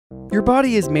Your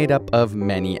body is made up of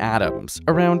many atoms,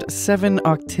 around 7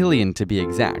 octillion to be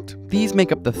exact. These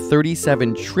make up the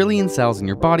 37 trillion cells in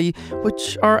your body,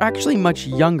 which are actually much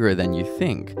younger than you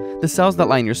think. The cells that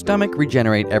line your stomach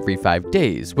regenerate every 5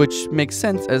 days, which makes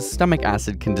sense as stomach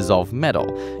acid can dissolve metal.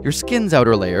 Your skin's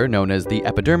outer layer, known as the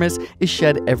epidermis, is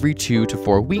shed every 2 to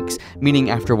 4 weeks, meaning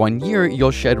after 1 year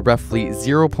you'll shed roughly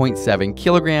 0.7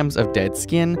 kilograms of dead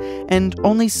skin, and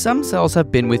only some cells have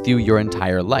been with you your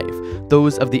entire life,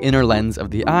 those of the inner lens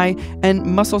of the eye, and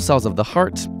muscle cells of the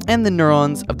heart, and the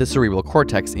neurons of the cerebral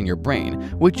cortex in your brain,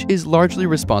 which is largely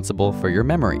responsible for your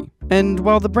memory. And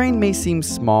while the brain may seem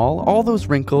small, all those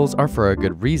wrinkles are for a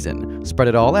good reason. Spread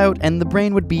it all out and the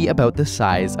brain would be about the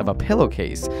size of a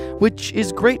pillowcase, which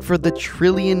is great for the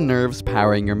trillion nerves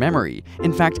powering your memory.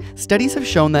 In fact, studies have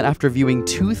shown that after viewing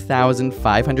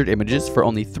 2,500 images for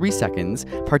only 3 seconds,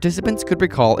 participants could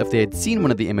recall if they had seen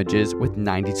one of the images with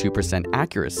 92%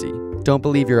 accuracy. Don't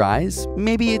believe your eyes?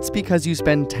 Maybe it's because you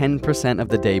spend 10% of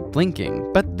the day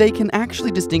blinking, but they can actually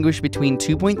distinguish between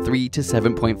 2.3 to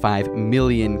 7.5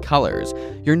 million colors.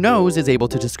 Your nose is able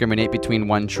to discriminate between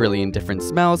 1 trillion different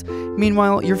smells.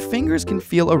 Meanwhile, your fingers can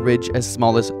feel a ridge as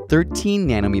small as 13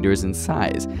 nanometers in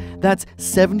size. That's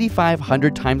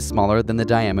 7,500 times smaller than the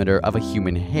diameter of a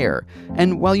human hair.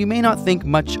 And while you may not think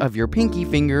much of your pinky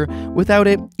finger, without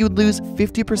it, you'd lose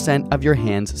 50% of your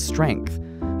hand's strength.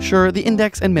 Sure, the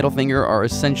index and middle finger are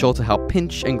essential to help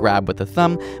pinch and grab with the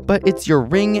thumb, but it's your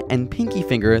ring and pinky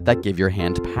finger that give your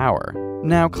hand power.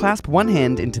 Now clasp one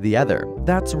hand into the other.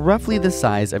 That's roughly the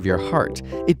size of your heart.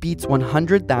 It beats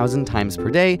 100,000 times per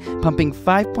day, pumping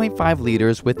 5.5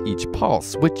 liters with each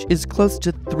pulse, which is close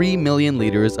to 3 million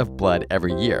liters of blood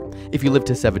every year. If you live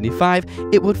to 75,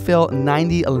 it would fill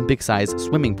 90 Olympic-sized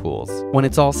swimming pools. When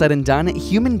it's all said and done,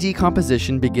 human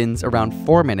decomposition begins around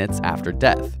 4 minutes after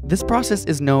death. This process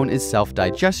is known as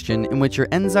self-digestion, in which your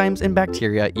enzymes and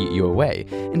bacteria eat you away.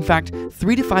 In fact,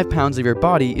 3 to 5 pounds of your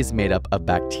body is made up of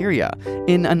bacteria.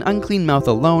 In an unclean mouth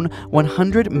alone,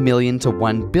 100 million to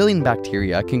 1 billion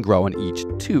bacteria can grow on each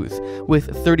tooth.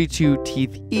 With 32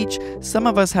 teeth each, some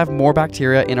of us have more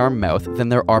bacteria in our mouth than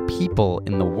there are people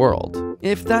in the world.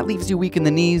 If that leaves you weak in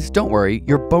the knees, don't worry,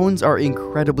 your bones are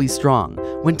incredibly strong.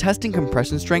 When testing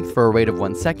compression strength for a rate of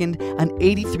 1 second, an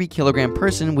 83 kilogram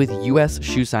person with US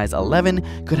shoe size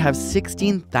 11 could have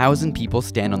 16,000 people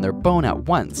stand on their bone at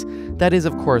once. That is,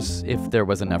 of course, if there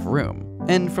was enough room.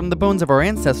 And from the bones of our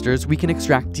ancestors, we can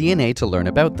extract DNA to learn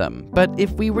about them. But if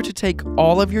we were to take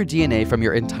all of your DNA from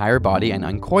your entire body and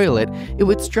uncoil it, it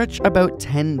would stretch about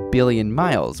 10 billion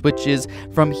miles, which is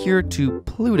from here to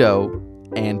Pluto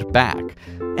and back.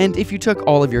 And if you took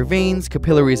all of your veins,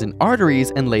 capillaries, and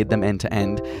arteries and laid them end to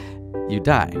end, you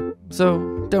die. So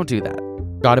don't do that.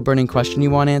 Got a burning question you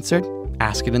want answered?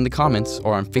 Ask it in the comments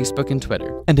or on Facebook and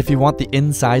Twitter. And if you want the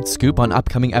inside scoop on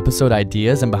upcoming episode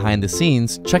ideas and behind the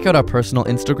scenes, check out our personal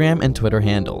Instagram and Twitter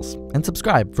handles. And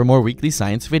subscribe for more weekly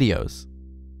science videos.